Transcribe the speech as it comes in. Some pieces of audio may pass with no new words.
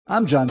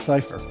I'm John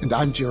Cipher. And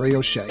I'm Jerry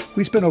O'Shea.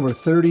 We spent over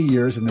 30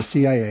 years in the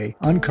CIA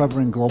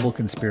uncovering global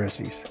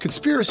conspiracies.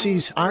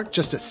 Conspiracies aren't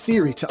just a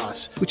theory to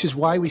us, which is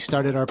why we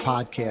started our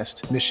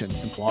podcast, Mission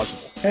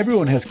Implausible.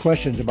 Everyone has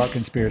questions about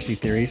conspiracy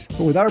theories,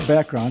 but with our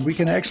background, we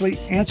can actually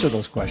answer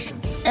those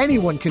questions.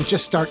 Anyone can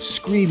just start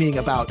screaming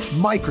about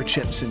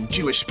microchips and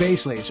Jewish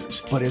space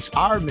lasers, but it's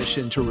our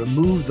mission to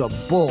remove the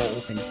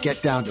bull and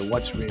get down to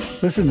what's real.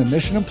 Listen to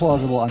Mission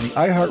Implausible on the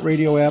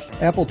iHeartRadio app,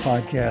 Apple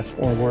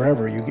Podcasts, or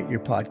wherever you get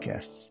your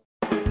podcasts.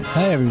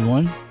 Hi,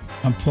 everyone.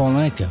 I'm Paul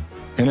Anka.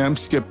 And I'm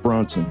Skip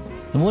Bronson.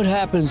 And what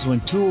happens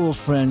when two old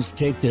friends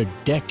take their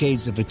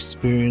decades of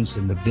experience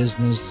in the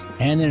business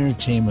and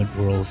entertainment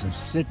worlds and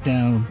sit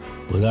down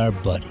with our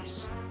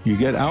buddies? You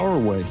get Our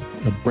Way,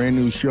 a brand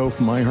new show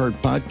from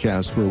iHeart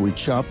Podcast where we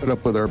chop it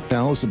up with our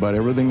pals about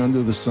everything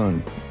under the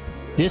sun.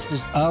 This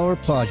is our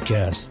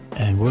podcast,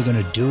 and we're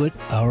going to do it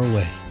our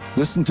way.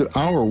 Listen to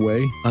Our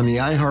Way on the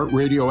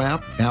iHeartRadio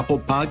app, Apple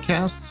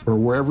Podcasts, or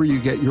wherever you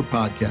get your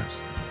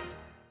podcasts.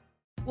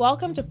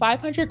 Welcome to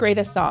 500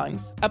 Greatest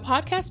Songs, a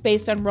podcast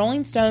based on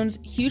Rolling Stone's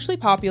hugely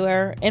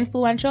popular,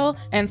 influential,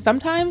 and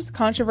sometimes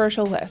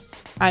controversial list.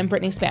 I'm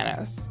Brittany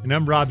Spanos. And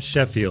I'm Rob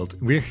Sheffield.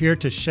 We're here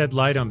to shed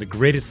light on the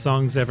greatest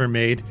songs ever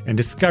made and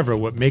discover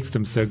what makes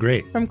them so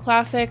great. From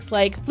classics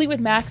like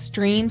Fleetwood Mac's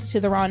Dreams to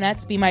the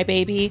Ronettes' Be My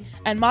Baby,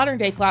 and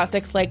modern-day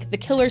classics like The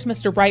Killers'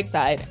 Mr.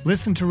 Brightside.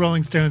 Listen to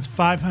Rolling Stone's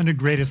 500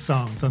 Greatest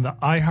Songs on the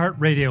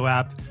iHeartRadio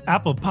app,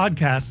 Apple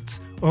Podcasts,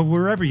 or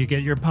wherever you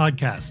get your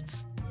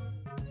podcasts.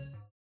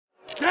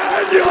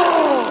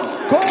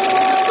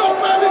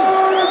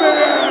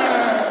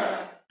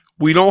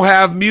 We don't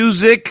have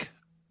music,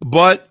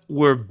 but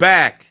we're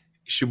back.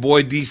 It's your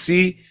boy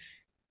DC,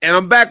 and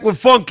I'm back with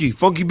Funky.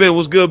 Funky Ben,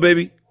 what's good,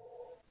 baby?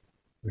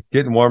 It's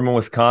getting warm in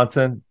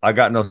Wisconsin. I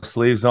got no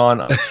sleeves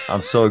on.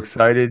 I'm so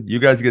excited. You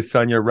guys get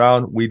sun year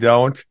round. We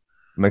don't.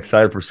 I'm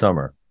excited for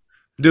summer.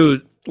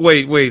 Dude,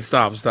 wait,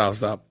 stop.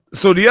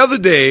 So the other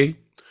day,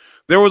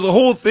 there was a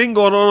whole thing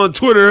going on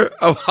Twitter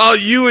of how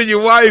you and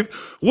your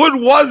wife,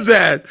 what was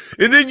that?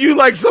 And then you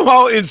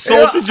somehow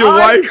insulted your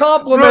wife. I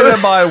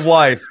complimented my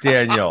wife,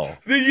 Daniel.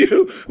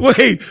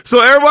 So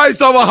everybody's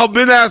talking about how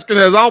Ben Askren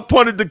has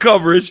outpunted the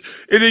coverage,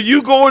 and then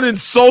you go and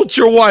insult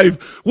your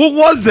wife. What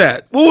was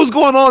that? What was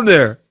going on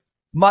there?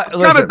 I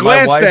kind of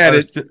glanced at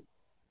it.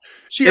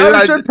 She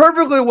understood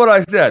perfectly what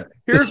I said.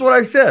 Here's what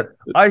I said.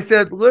 I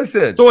said,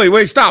 listen. So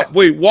wait, stop.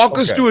 Walk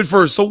us through it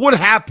first. So what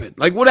happened?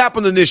 What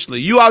happened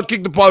initially? You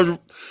outkicked the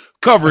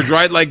coverage,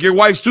 right? Your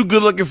wife's too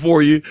good looking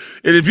for you,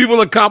 and then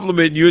people are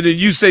complimenting you, and then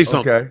you say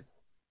something. Okay.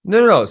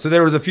 No. So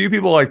there was a few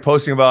people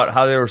posting about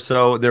how they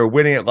were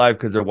winning at life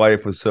because their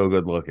wife was so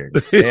good looking.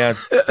 And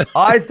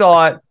I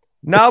thought,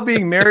 now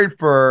being married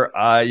for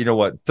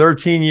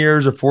 13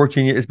 years or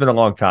 14 years, it's been a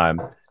long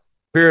time.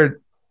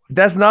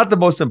 That's not the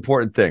most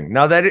important thing.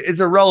 Now, that is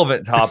a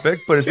relevant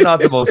topic, but it's not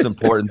the most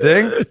important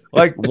thing.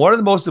 One of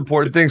the most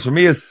important things for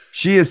me is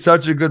she is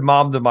such a good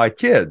mom to my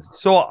kids.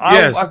 So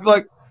I feel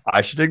like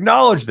I should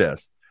acknowledge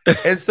this.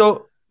 And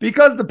so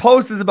because the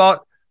post is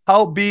about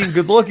how being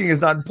good looking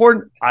is not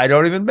important, I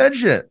don't even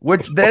mention it,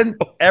 which then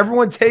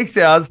everyone takes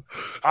as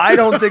I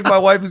don't think my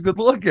wife is good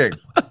looking,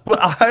 but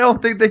I don't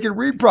think they can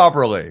read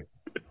properly.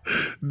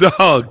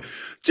 Dog,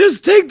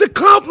 just take the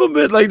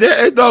compliment like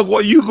that. Dog,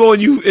 what you go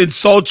and you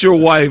insult your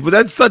wife, but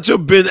that's such a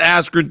Ben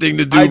Askren thing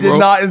to do. I did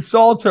not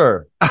insult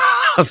her.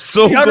 I'm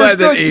so glad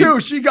that Amy, too.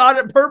 She got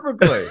it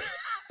perfectly.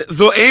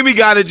 So Amy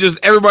got it. Just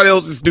everybody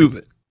else is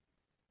stupid.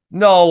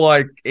 No,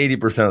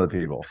 80% of the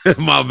people.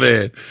 My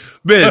man,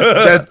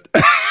 Ben.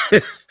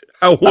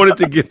 I wanted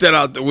to get that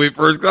out the way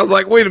first because I was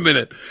like, wait a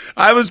minute.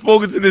 I haven't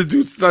spoken to this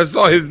dude since I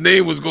saw his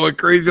name was going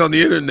crazy on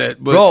the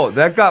internet. But bro,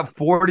 that got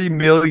 40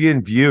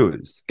 million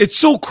views. It's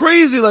so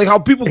crazy, how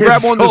people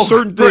grab on to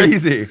certain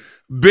things.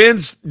 Ben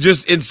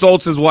just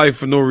insults his wife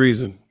for no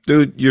reason.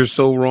 Dude, you're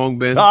so wrong,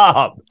 Ben.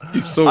 Stop.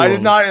 You're so I wrong.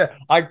 did not.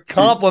 I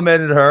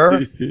complimented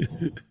her,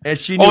 and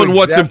she knew on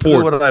what's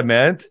important. What I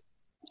meant.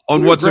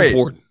 On what's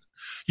important.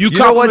 You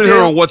complimented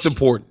her on what's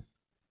important.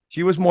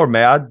 She was more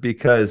mad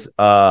because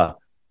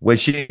when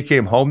she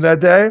came home that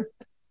day,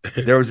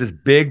 there was this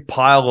big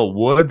pile of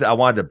wood that I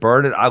wanted to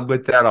burn it. I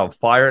lit that on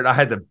fire, and I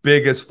had the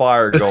biggest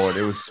fire going.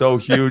 It was so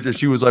huge. And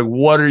she was like,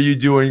 what are you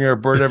doing here?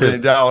 Burn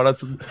everything down. And I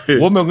said,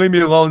 woman, leave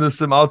me alone. This is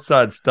some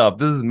outside stuff.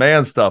 This is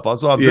man stuff.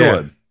 That's what I'm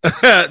doing.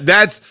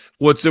 That's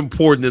what's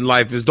important in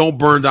life is don't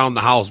burn down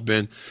the house,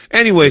 Ben.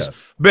 Anyways,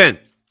 Ben,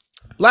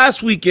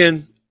 last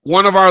weekend,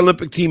 one of our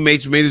Olympic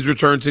teammates made his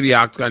return to the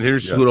octagon. Henry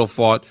Cejudo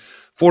fought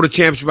for the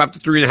championship after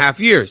 3.5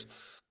 years.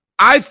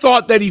 I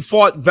thought that he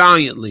fought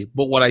valiantly,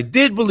 but what I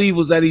did believe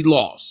was that he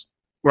lost,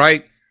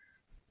 right?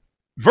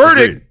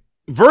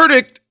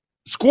 Verdict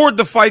scored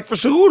the fight for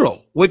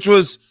Cejudo, which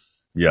was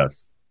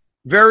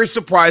very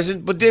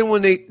surprising. But then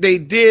when they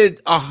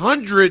did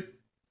 100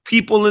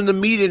 people in the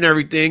meet and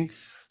everything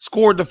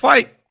scored the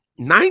fight,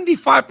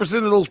 95%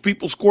 of those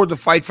people scored the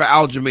fight for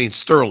Aljamain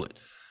Sterling.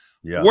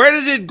 Yeah. Where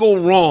did it go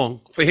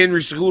wrong for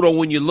Henry Cejudo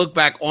when you look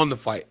back on the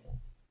fight?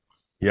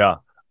 Yeah.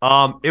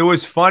 It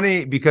was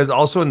funny because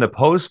also in the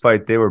post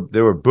fight they were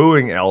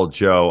booing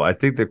Aljo. I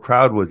think the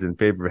crowd was in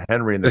favor of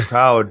Henry, and the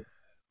crowd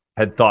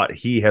had thought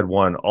he had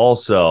won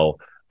also.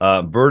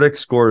 Verdict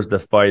scores the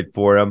fight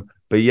for him,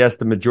 but yes,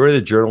 the majority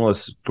of the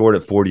journalists scored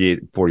at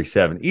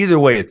 48-47. Either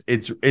way,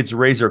 it's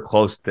razor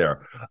close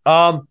there.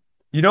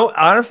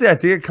 Honestly, I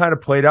think it kind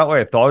of played out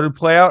like I thought it would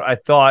play out. I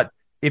thought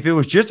if it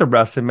was just a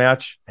wrestling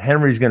match,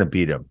 Henry's going to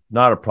beat him,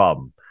 not a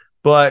problem.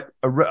 But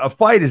a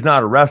fight is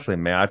not a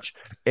wrestling match,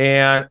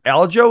 and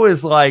Aljo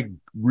is like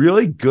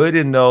really good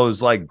in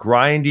those like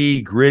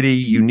grindy, gritty,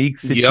 unique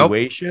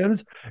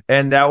situations,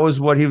 and that was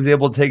what he was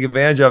able to take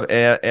advantage of,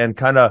 and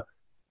kind of,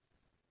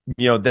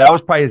 that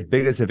was probably his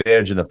biggest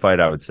advantage in the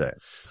fight, I would say.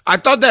 I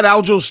thought that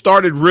Aljo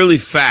started really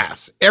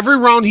fast. Every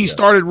round he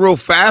started real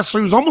fast, so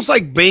he was almost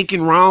like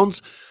banking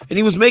rounds, and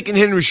he was making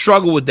Henry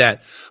struggle with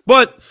that.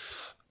 But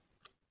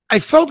I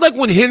felt like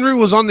when Henry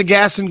was on the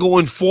gas and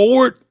going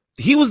forward,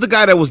 he was the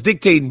guy that was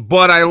dictating,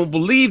 but I don't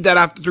believe that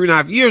after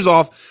 3.5 years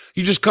off,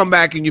 you just come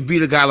back and you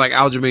beat a guy like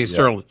Aljamain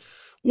Sterling.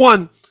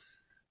 One,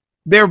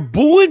 they're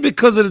booing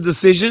because of the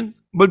decision,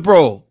 but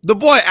bro, the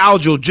boy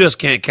Aljo just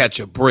can't catch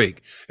a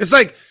break. It's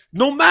like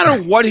no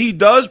matter what he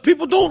does,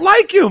 people don't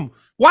like him.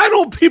 Why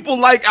don't people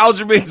like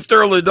Aljamain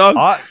Sterling,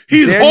 Doug?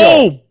 He's Daniel,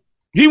 home.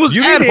 He was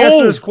you at need to home.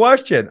 answer this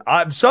question.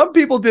 Some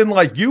people didn't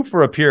like you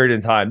for a period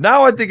in time.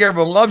 Now I think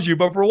everyone loves you,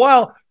 but for a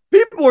while,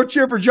 people were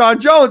cheering for John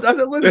Jones. I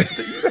said,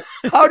 listen,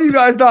 how do you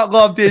guys not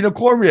love Daniel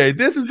Cormier?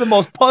 This is the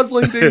most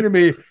puzzling thing to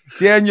me.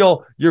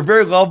 Daniel, you're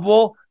very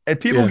lovable, and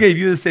people gave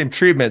you the same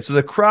treatment. So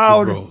the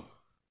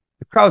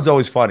crowd's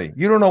always funny.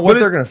 You don't know what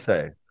they're going to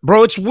say.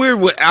 Bro, it's weird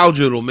with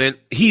Aljo, though, man.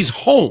 He's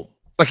home.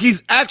 Like,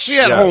 he's actually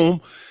at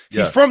home.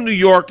 He's from New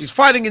York. He's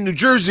fighting in New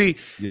Jersey.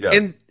 Yes.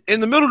 And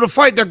in the middle of the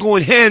fight, they're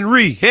going,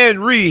 Henry.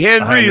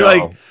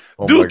 Like,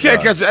 dude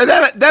can't catch it.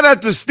 That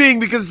had to sting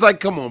because it's like,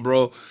 come on,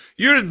 bro.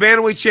 You're the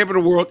bantamweight champion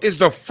of the world. It's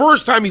the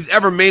first time he's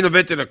ever main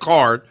evented a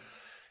card.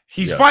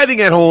 He's fighting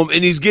at home,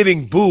 and he's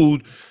getting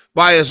booed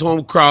by his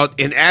home crowd.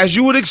 And as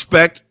you would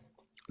expect,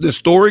 the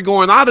story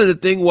going out of the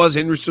thing was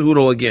Henry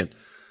Cejudo again.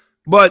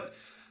 But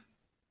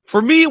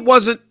for me,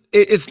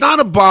 it's not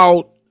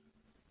about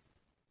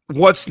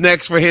what's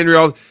next for Henry.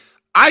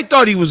 I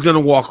thought he was going to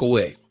walk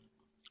away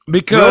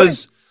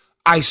because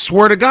I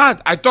swear to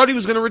God, I thought he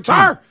was going to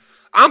retire.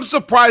 I'm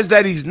surprised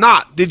that he's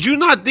not. Did you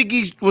not think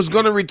he was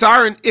going to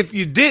retire? And if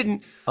you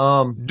didn't,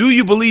 do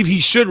you believe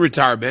he should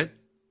retire, man?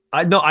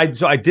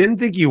 So I didn't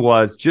think he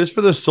was, just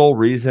for the sole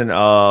reason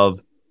of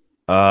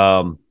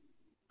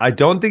I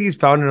don't think he's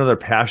found another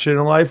passion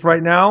in life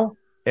right now.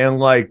 And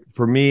like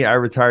for me, I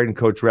retired and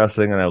coach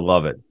wrestling, and I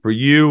love it. For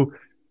you,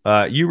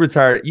 you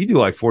retired, you do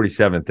like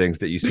 47 things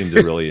that you seem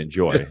to really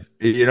enjoy,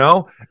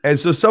 And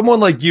so someone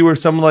like you or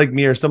someone like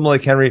me or someone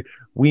like Henry,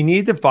 we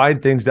need to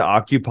find things to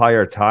occupy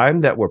our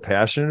time that we're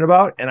passionate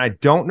about. And I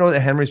don't know that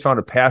Henry's found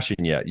a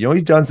passion yet.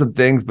 He's done some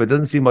things, but it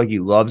doesn't seem like he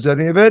loves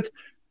any of it.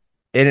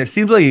 And it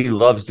seems like he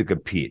loves to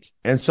compete.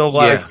 And so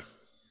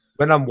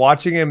when I'm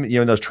watching him,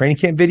 in those training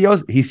camp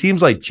videos, he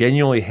seems like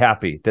genuinely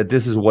happy that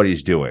this is what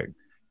he's doing.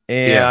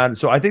 And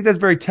so I think that's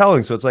very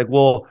telling. So it's like,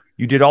 well,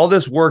 you did all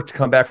this work to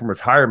come back from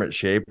retirement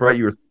shape, right?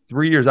 You were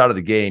 3 years out of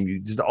the game. You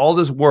did all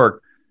this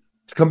work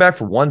to come back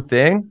for one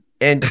thing.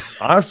 And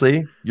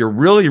honestly, you're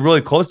really,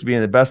 really close to being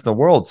the best in the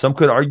world. Some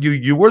could argue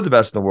you were the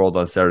best in the world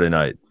on Saturday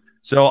night.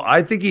 So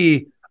I think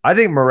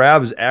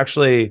Merab is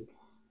actually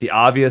the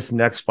obvious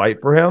next fight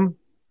for him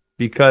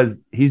because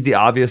he's the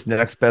obvious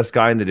next best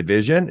guy in the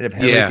division. And if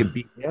Henry can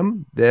beat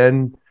him,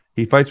 then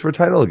he fights for a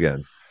title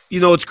again.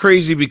 It's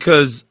crazy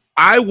because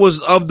I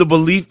was of the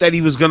belief that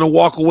he was going to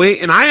walk away,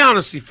 and I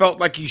honestly felt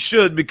like he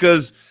should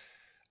because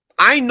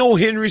I know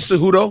Henry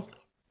Cejudo,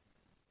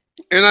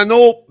 and I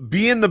know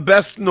being the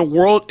best in the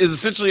world is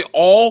essentially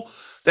all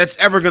that's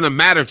ever going to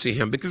matter to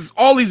him because it's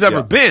all he's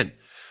ever been,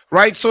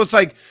 right? So it's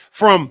like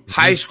from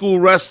high school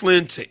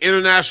wrestling to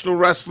international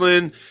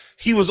wrestling,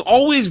 he was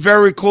always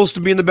very close to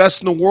being the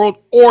best in the world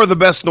or the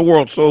best in the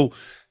world. So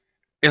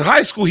in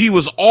high school, he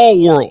was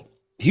all world.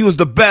 He was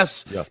the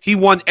best. Yeah. He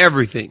won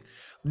everything.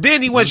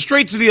 Then he went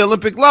straight to the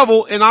Olympic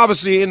level, and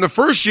obviously in the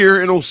first year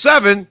in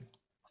 2007,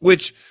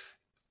 which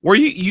were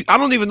you I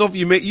don't even know if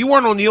you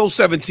weren't on the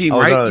 2007 team,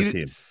 right? On the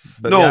team.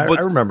 But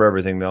I remember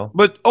everything though.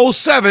 But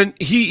 2007,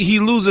 he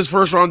loses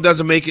first round,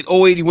 doesn't make it.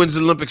 2008, he wins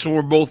the Olympics, and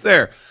we're both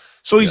there.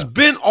 So he's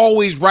been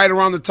always right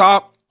around the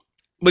top,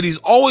 but he's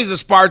always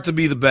aspired to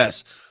be the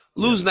best.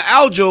 Losing to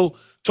Aljo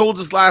told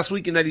us last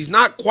weekend that he's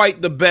not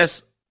quite the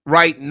best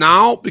right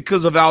now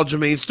because of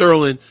Aljamain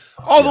Sterling,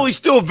 although he's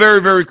still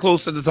very, very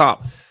close to the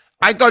top.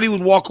 I thought he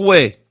would walk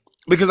away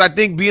because I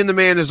think being the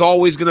man is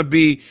always going to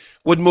be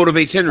what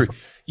motivates Henry.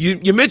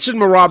 You mentioned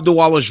Merab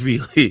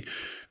Dvalishvili.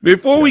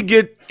 Before we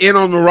get in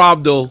on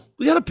Merab, though,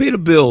 we got to pay the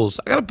bills.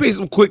 I got to pay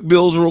some quick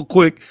bills real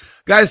quick.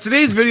 Guys,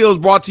 today's video is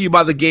brought to you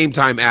by the Game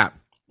Time app.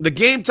 The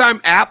Game Time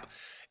app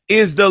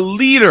is the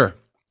leader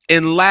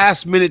in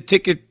last-minute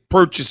ticket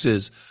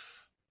purchases.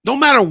 No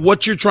matter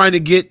what you're trying to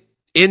get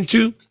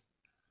into,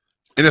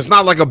 and it's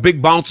not like a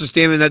big bouncer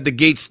standing at the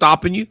gate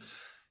stopping you,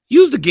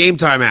 use the Game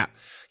Time app.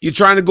 You're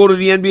trying to go to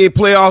the NBA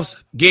playoffs?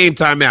 Game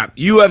Time app.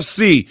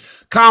 UFC,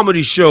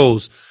 comedy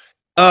shows,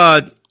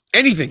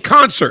 anything,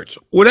 concerts,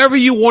 whatever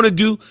you want to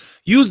do,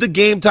 use the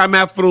Game Time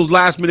app for those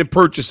last-minute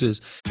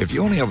purchases. If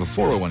you only have a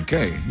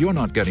 401k, you're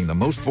not getting the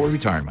most for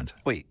retirement.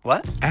 Wait,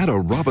 what? Add a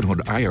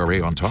Robinhood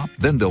IRA on top,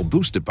 then they'll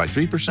boost it by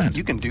 3%.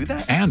 You can do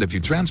that? And if you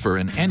transfer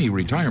in any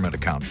retirement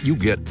account, you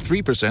get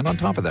 3% on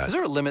top of that. Is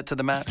there a limit to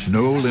the match?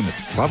 No limit.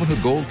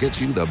 Robinhood Gold gets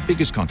you the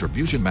biggest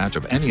contribution match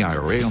of any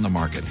IRA on the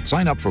market.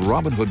 Sign up for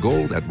Robinhood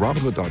Gold at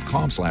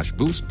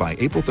Robinhood.com/boost by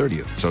April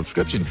 30th.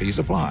 Subscription fees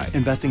apply.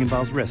 Investing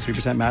involves risk.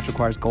 3% match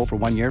requires gold for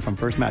 1 year from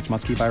first match.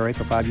 Must keep IRA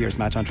for 5 years.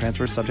 Match on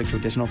transfers subject to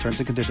additional terms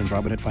and conditions.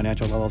 Robinhood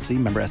Financial LLC,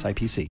 member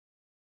SIPC.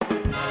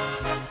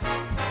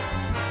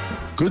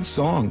 Good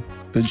song.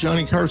 The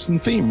Johnny Carson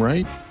theme,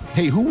 right?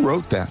 Hey, who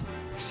wrote that?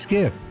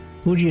 Skip,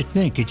 who do you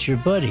think? It's your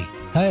buddy.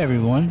 Hi,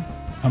 everyone.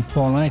 I'm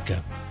Paul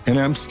Anka. And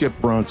I'm Skip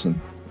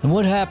Bronson. And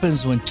what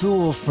happens when two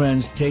old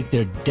friends take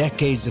their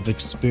decades of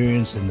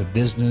experience in the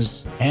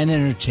business and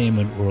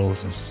entertainment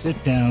worlds and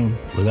sit down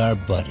with our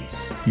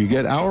buddies? You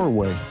get Our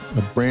Way,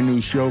 a brand new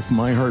show from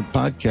iHeart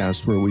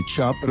Podcast where we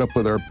chop it up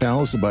with our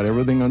pals about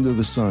everything under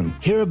the sun.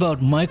 Hear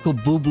about Michael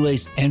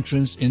Bublé's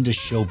entrance into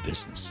show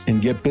business.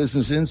 And get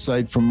business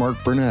insight from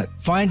Mark Burnett.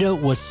 Find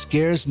out what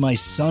scares my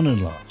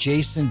son-in-law,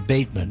 Jason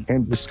Bateman.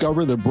 And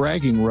discover the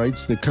bragging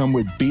rights that come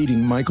with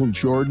beating Michael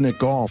Jordan at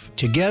golf.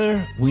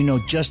 Together, we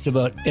know just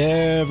about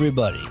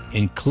everybody,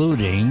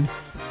 including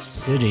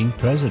sitting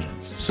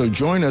presidents. So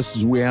join us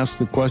as we ask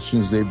the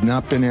questions they've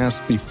not been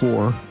asked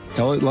before,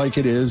 tell it like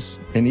it is,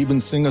 and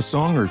even sing a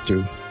song or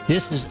two.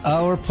 This is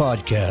our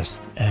podcast,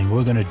 and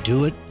we're going to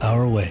do it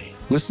our way.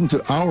 Listen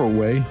to Our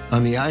Way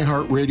on the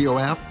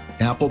iHeartRadio app,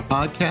 Apple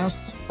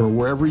Podcasts, or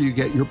wherever you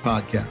get your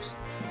podcasts.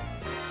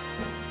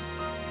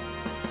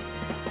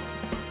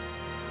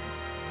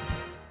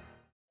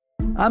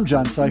 I'm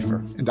John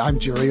Cipher. And I'm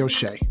Jerry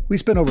O'Shea. We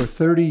spent over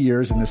 30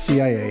 years in the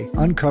CIA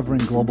uncovering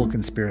global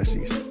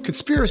conspiracies.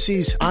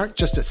 Conspiracies aren't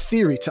just a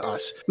theory to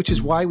us, which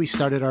is why we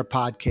started our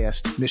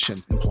podcast, Mission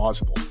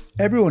Implausible.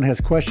 Everyone has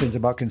questions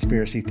about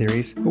conspiracy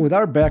theories, but with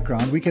our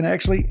background, we can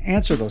actually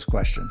answer those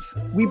questions.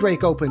 We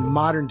break open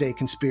modern-day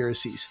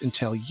conspiracies and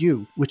tell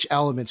you which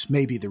elements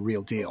may be the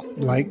real deal.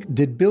 Like,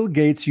 did Bill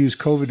Gates use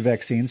COVID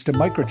vaccines to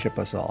microchip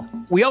us all?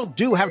 We all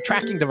do have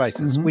tracking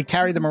devices. We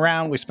carry them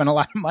around. We spend a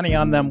lot of money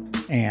on them.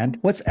 And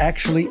what's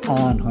actually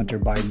on Hunter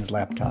Biden's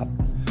laptop?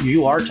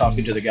 You are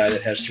talking to the guy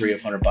that has 3 of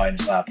Hunter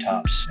Biden's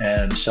laptops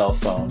and cell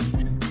phone.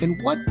 And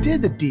what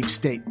did the deep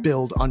state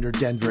build under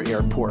Denver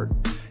Airport?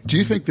 Do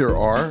you think there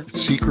are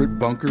secret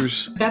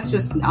bunkers? That's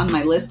just on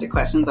my list of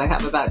questions I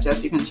have about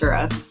Jesse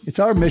Ventura. It's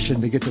our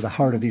mission to get to the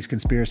heart of these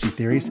conspiracy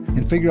theories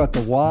and figure out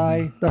the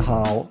why, the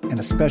how, and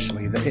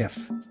especially the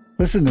if.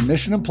 Listen to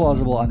Mission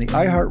Implausible on the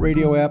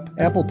iHeartRadio app,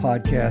 Apple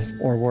Podcasts,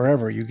 or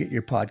wherever you get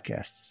your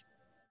podcasts.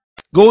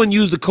 Go and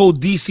use the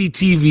code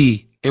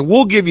DCTV, and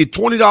we'll give you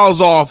 $20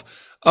 off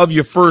of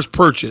your first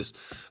purchase.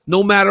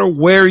 No matter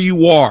where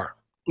you are,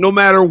 no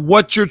matter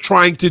what you're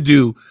trying to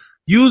do,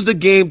 use the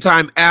Game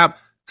Time app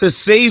to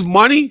save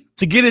money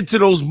to get into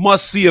those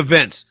must-see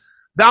events.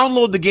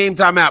 Download the Game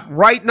Time app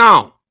right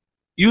now.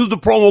 Use the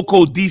promo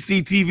code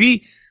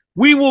DCTV.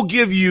 We will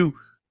give you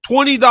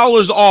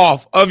 $20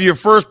 off of your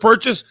first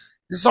purchase.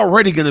 It's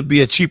already going to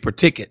be a cheaper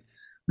ticket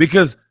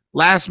because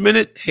last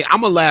minute, hey,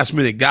 I'm a last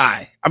minute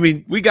guy. I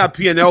mean, we got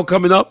P&L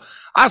coming up.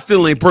 I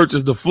still ain't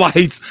purchased the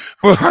flights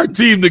for our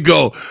team to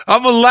go.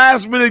 I'm a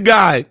last minute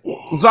guy.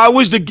 So I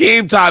wish the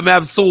Game Time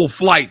app sold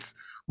flights,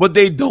 but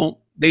they don't.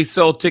 They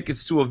sell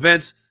tickets to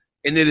events,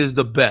 and it is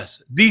the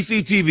best.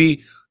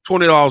 DCTV,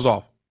 $20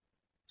 off.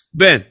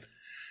 Ben,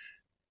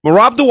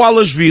 Merab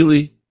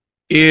Dvalishvili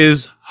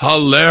is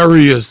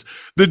hilarious.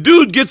 The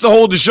dude gets a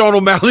hold of Sean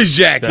O'Malley's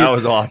jacket. That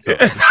was awesome.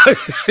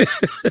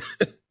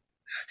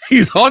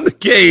 He's on the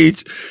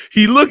cage.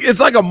 It's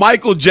like a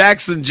Michael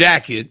Jackson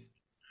jacket.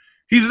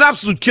 He's an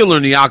absolute killer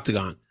in the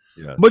octagon.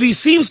 Yeah. But he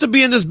seems to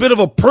be in this bit of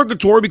a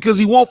purgatory because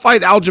he won't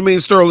fight Aljamain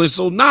Sterling.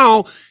 So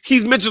now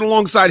he's mentioned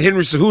alongside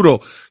Henry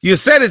Cejudo. You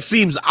said it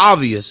seems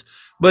obvious,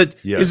 but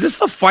is this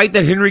a fight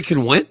that Henry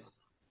can win?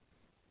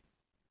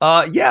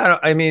 Yeah.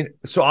 I mean,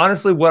 so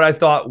honestly, what I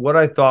thought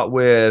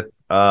with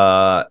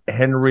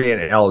Henry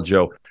and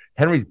Aljo,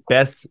 Henry's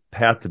best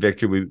path to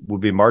victory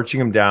would be marching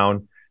him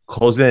down,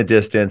 closing the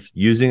distance,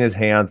 using his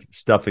hands,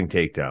 stuffing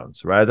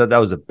takedowns, right? I thought that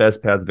was the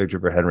best path to victory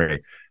for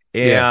Henry.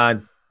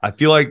 And I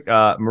feel like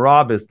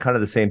Merab is kind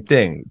of the same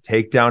thing,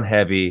 takedown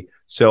heavy.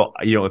 So,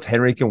 if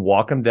Henry can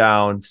walk him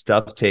down,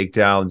 stuff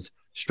takedowns,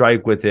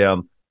 strike with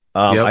him,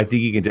 I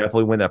think he can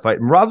definitely win that fight.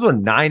 Merab's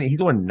won 9. He's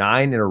won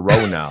 9 in a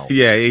row now.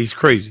 Yeah, he's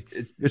crazy.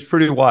 It's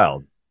pretty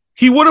wild.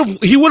 He would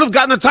have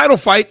gotten a title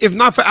fight if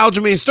not for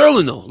Aljamain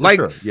Sterling, though.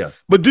 Sure, yeah.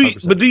 But do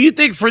you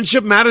think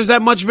friendship matters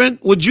that much, Ben?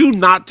 Would you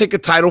not take a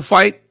title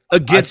fight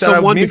against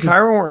someone? Me and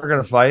Tyron weren't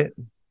going to fight.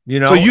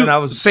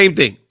 So same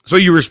thing. So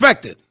you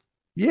respect it.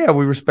 Yeah,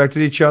 we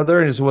respected each other,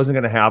 and it just wasn't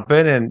going to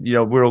happen. And we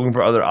were looking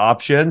for other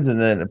options,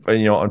 and then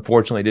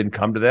unfortunately, it didn't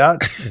come to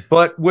that.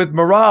 But with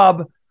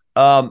Merab,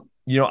 I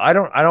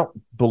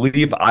don't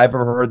believe I've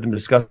ever heard them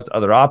discuss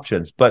other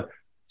options. But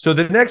so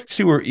the next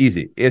two are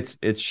easy.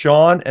 It's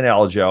Sean and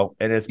Aljo,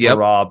 and it's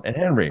Merab and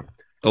Henry.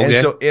 Okay.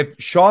 And so if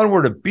Sean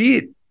were to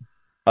beat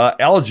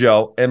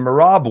Aljo and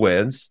Merab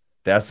wins,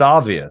 that's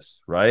obvious,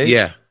 right?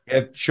 Yeah.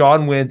 If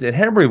Sean wins and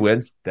Henry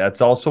wins,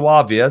 that's also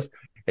obvious.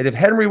 And if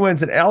Henry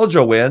wins and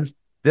Aljo wins,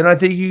 then I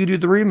think you can do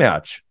the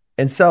rematch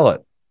and sell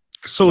it.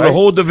 So the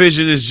whole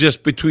division is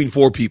just between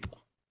 4 people.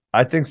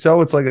 I think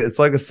so. It's like a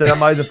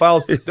semis and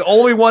finals. The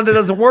only one that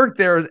doesn't work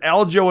there is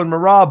Aljo and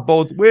Merab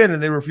both win,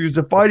 and they refuse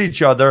to fight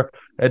each other.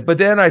 But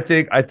then I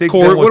think.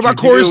 Corey, what about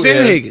Corey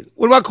Sandhagen?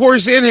 What about Corey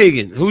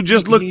Sandhagen, who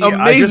just looked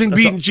amazing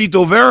beating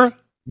Chito Vera?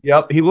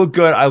 Yep, he looked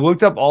good. I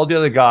looked up all the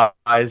other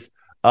guys,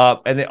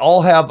 and they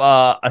all have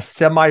a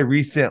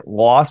semi-recent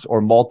loss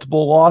or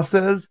multiple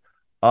losses.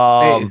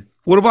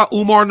 What about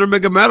Umar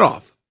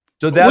Nurmagomedov?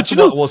 So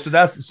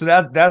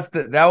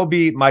that would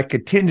be my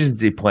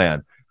contingency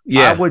plan.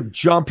 Yeah, I would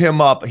jump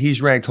him up.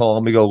 He's ranked. Hold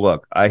on, let me go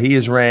look.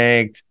 He's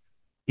ranked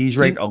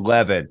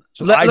 11.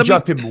 So I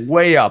jump him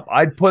way up.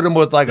 I'd put him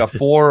with like a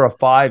 4 or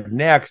 5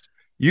 next.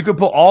 You could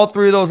put all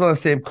 3 of those on the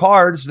same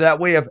card. So that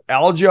way, if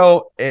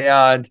Aljo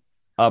and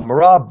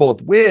Merab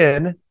both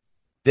win,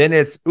 then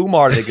it's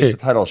Umar that gets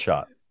the title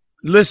shot.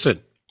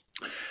 Listen,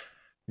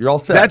 you're all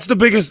set. That's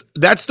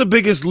the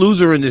biggest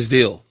loser in this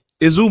deal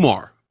is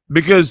Umar,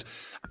 because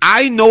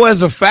I know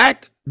as a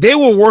fact they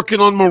were working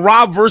on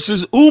Merab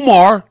versus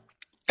Umar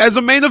as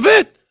a main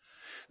event.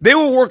 They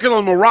were working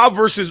on Merab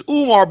versus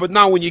Umar, but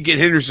now when you get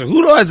Henry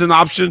Cejudo as an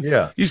option,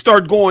 you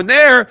start going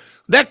there.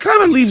 That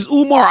kind of leaves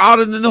Umar out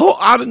in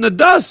the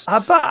dust.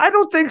 I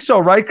don't think so,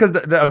 right? Because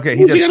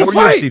he's going to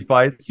fight.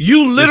 Fights.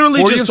 You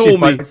literally just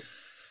told me.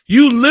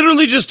 You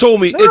literally just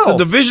told me it's a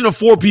division of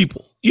 4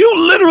 people.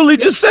 You literally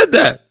just said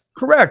that.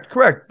 Correct.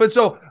 But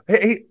so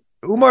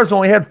Umar's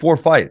only had 4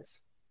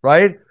 fights,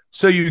 right?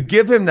 So you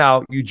give him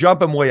now, you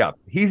jump him way up.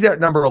 He's at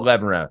number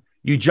 11 round.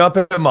 You jump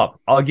him up.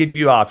 I'll give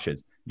you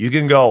options. You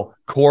can go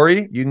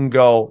Corey. You can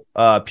go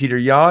Peter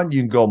Yan.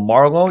 You can go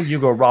Marlon. You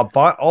can go Rob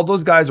Font. All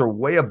those guys are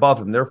way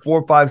above him. They're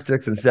 4, 5,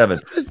 6, and 7.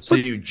 So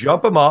you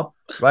jump him up,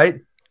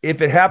 right?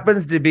 If it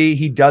happens to be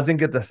he doesn't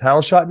get the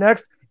title shot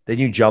next, then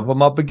you jump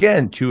him up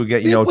again to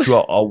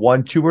a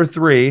 1, 2, or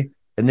 3,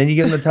 and then you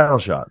get him the title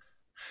shot.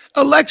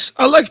 Alex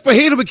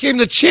Pereira became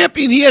the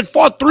champion. He had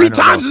fought 3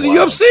 times in the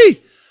UFC.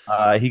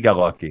 He got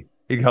lucky.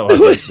 They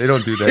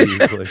don't do that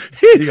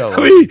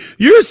usually.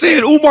 You're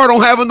saying Umar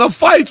don't have enough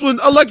fights when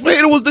Alex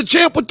Pereira was the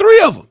champ with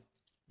 3 of them.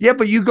 Yeah,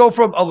 but you go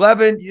from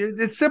 11.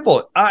 It's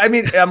simple. I'm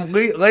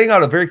laying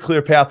out a very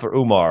clear path for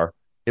Umar.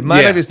 It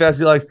might not be as fast as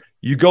he likes.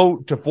 You go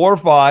to 4 or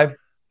 5,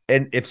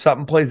 and if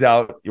something plays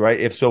out, right?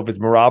 If it's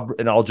Merab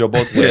and Aljo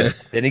both win,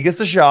 then he gets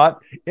the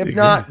shot. If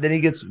not, then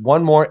he gets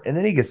 1 more, and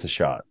then he gets the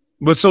shot.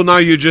 But so now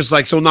you're just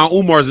like, so now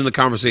Umar's in the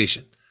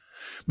conversation.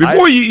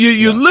 Before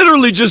you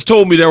literally just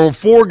told me there were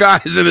 4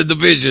 guys in the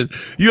division.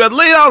 You had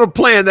laid out a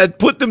plan that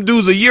put them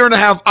dudes a year and a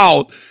half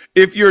out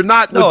if you're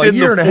not within a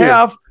year and a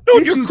half.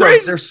 Dude, you're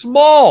crazy. They're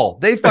small.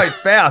 They fight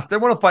fast. They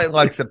want to fight in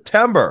like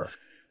September.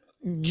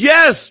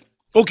 Yes.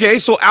 Okay,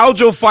 so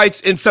Aljo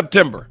fights in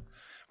September,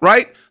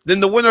 right?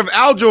 Then the winner of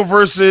Aljo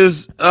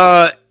versus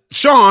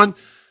Sean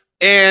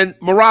and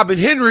Merab and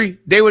Henry,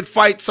 they would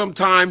fight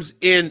sometimes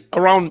in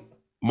around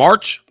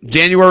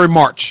January,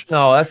 March.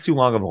 No, that's too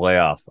long of a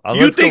layoff.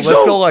 Let's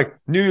go like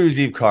New Year's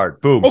Eve card.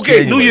 Boom.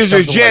 Okay, New Year's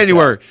is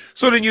January.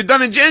 So then you're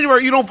done in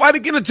January. You don't fight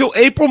again until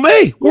April,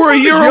 May. We're a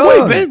year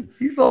away, Ben.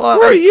 He's a lot.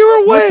 We're a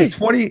year away.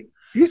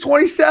 He's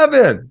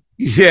 27.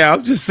 Yeah,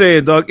 I'm just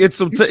saying, Doug.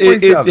 It's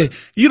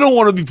you don't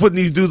want to be putting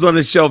these dudes on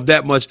the shelf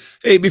that much.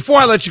 Hey, before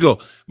I let you go,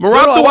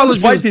 I want him to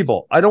fight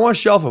people. I don't want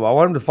to shelf him. I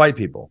want him to fight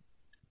people.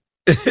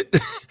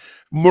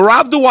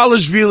 Merab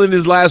Dvalishvili in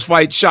his last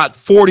fight shot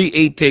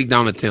 48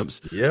 takedown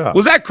attempts. Yeah.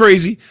 Was that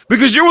crazy?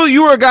 Because you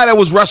were a guy that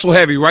was wrestle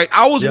heavy, right?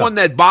 I was one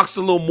that boxed a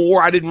little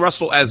more. I didn't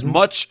wrestle as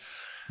much.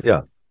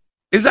 Yeah.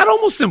 Is that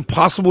almost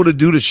impossible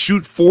to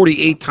shoot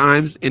 48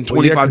 times in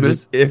 25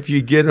 minutes? If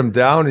you get him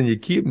down and you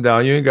keep him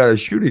down, you ain't got to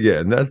shoot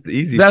again. That's the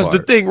easy part. That's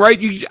the thing, right?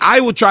 I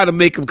would try to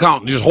make him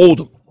count and just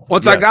hold him.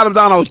 Once I got him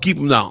down, I would keep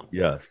him down.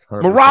 Yes.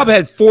 100%. Merab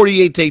had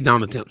 48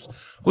 takedown attempts.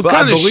 What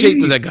kind of shape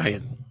was that guy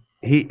in?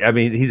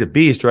 He's a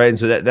beast, right? And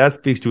so that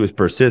speaks to his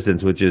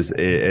persistence, which is,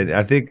 and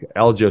I think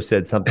Aljo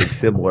said something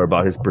similar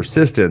about his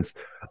persistence.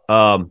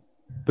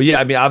 But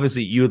yeah,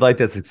 obviously you would like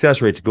that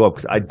success rate to go up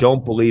because I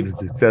don't believe his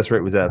success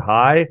rate was that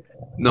high.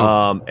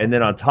 No. And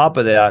then on top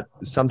of that,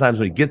 sometimes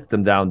when he gets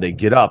them down, they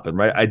get up. And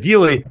right,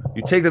 ideally,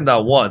 you take them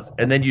down once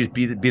and then you just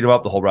beat them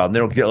up the whole round. They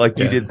don't get like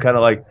you did, kind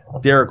of like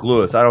Derek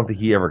Lewis. I don't think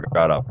he ever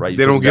got up. Right?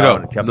 They don't get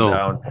up. And kept them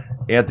down.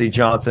 Anthony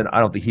Johnson, I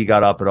don't think he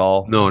got up at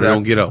all. No, they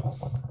don't get up.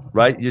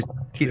 Right? You just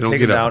take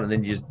them down and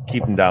then you just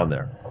keep them down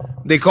there.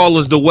 They call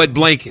us the wet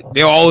blanket.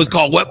 They always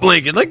call wet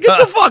blanket. Like, get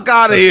the fuck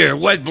out of here,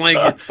 wet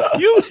blanket.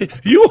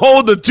 You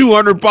hold the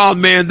 200-pound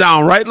man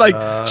down, right?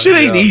 Like, shit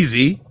ain't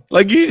easy.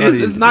 Like,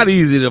 it's not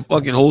easy to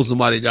fucking hold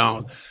somebody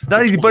down.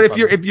 Not easy, but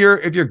if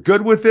you're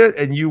good with it,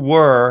 and you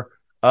were,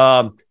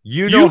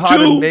 you know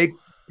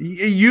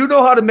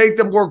how to make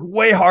them work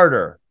way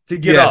harder to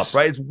get up,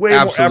 right? It's way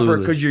more effort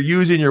because you're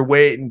using your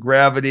weight and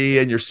gravity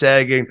and you're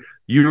sagging.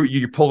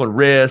 You're pulling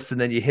wrists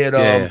and then you hit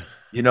them.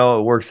 You know,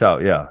 it works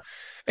out. Yeah.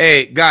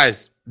 Hey,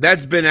 guys,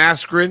 that's Ben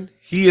Askren.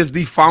 He is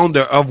the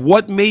founder of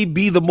what may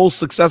be the most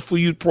successful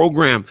youth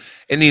program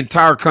in the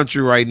entire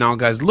country right now,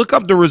 guys. Look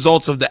up the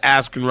results of the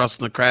Askren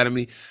Wrestling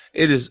Academy.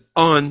 It is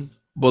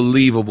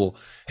unbelievable.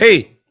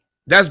 Hey,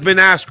 that's Ben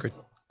Askren.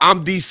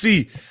 I'm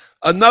DC.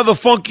 Another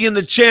Funky and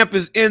the Champ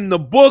is in the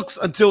books.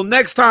 Until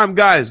next time,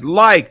 guys,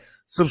 like,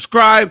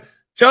 subscribe,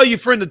 tell your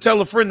friend to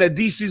tell a friend that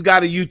DC's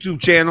got a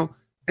YouTube channel,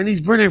 and he's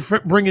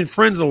bringing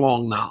friends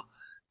along now.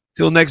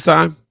 Till next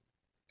time,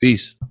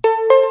 peace.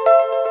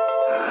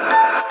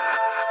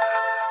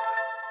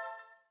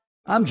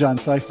 I'm John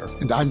Cipher.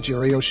 And I'm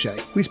Jerry O'Shea.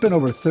 We spent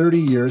over 30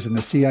 years in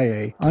the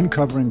CIA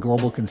uncovering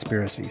global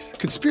conspiracies.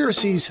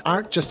 Conspiracies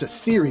aren't just a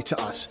theory to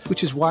us,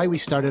 which is why we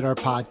started our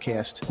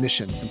podcast,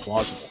 Mission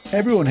Implausible.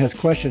 Everyone has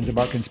questions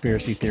about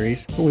conspiracy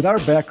theories, but with our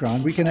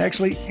background, we can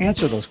actually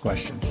answer those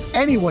questions.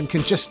 Anyone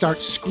can just start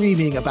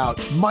screaming about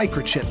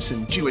microchips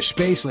and Jewish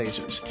space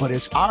lasers, but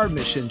it's our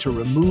mission to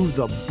remove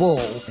the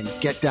bull and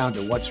get down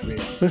to what's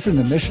real. Listen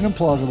to Mission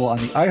Implausible on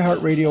the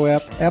iHeartRadio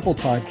app, Apple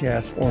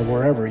Podcasts, or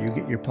wherever you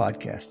get your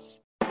podcasts.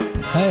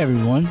 Hi,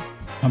 everyone.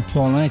 I'm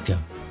Paul Anka.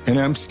 And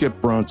I'm Skip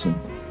Bronson.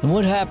 And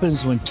what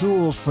happens when two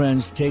old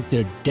friends take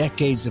their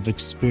decades of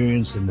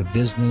experience in the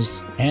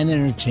business and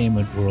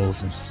entertainment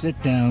worlds and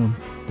sit down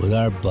with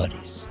our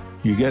buddies?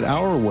 You get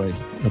Our Way,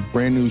 a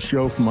brand new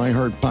show from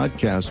iHeart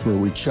Podcast where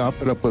we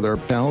chop it up with our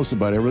pals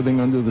about everything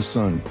under the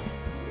sun.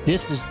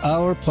 This is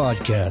our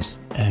podcast,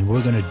 and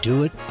we're going to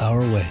do it our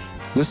way.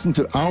 Listen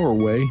to Our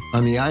Way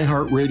on the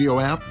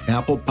iHeartRadio app,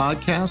 Apple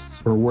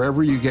Podcasts, or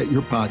wherever you get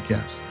your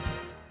podcasts.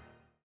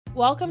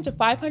 Welcome to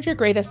 500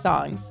 Greatest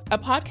Songs, a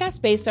podcast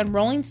based on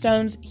Rolling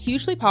Stone's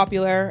hugely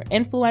popular,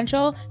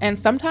 influential, and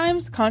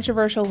sometimes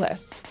controversial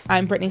list.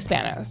 I'm Brittany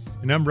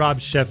Spanos. And I'm Rob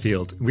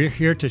Sheffield. We're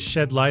here to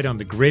shed light on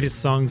the greatest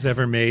songs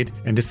ever made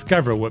and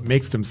discover what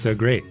makes them so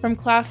great. From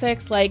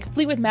classics like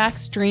Fleetwood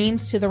Mac's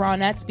Dreams to the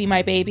Ronettes' Be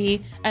My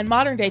Baby, and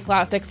modern-day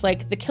classics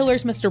like The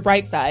Killer's Mr.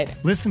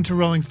 Brightside. Listen to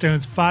Rolling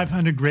Stone's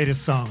 500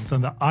 Greatest Songs on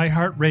the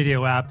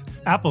iHeartRadio app,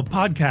 Apple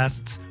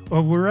Podcasts,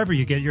 or wherever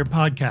you get your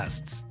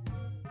podcasts.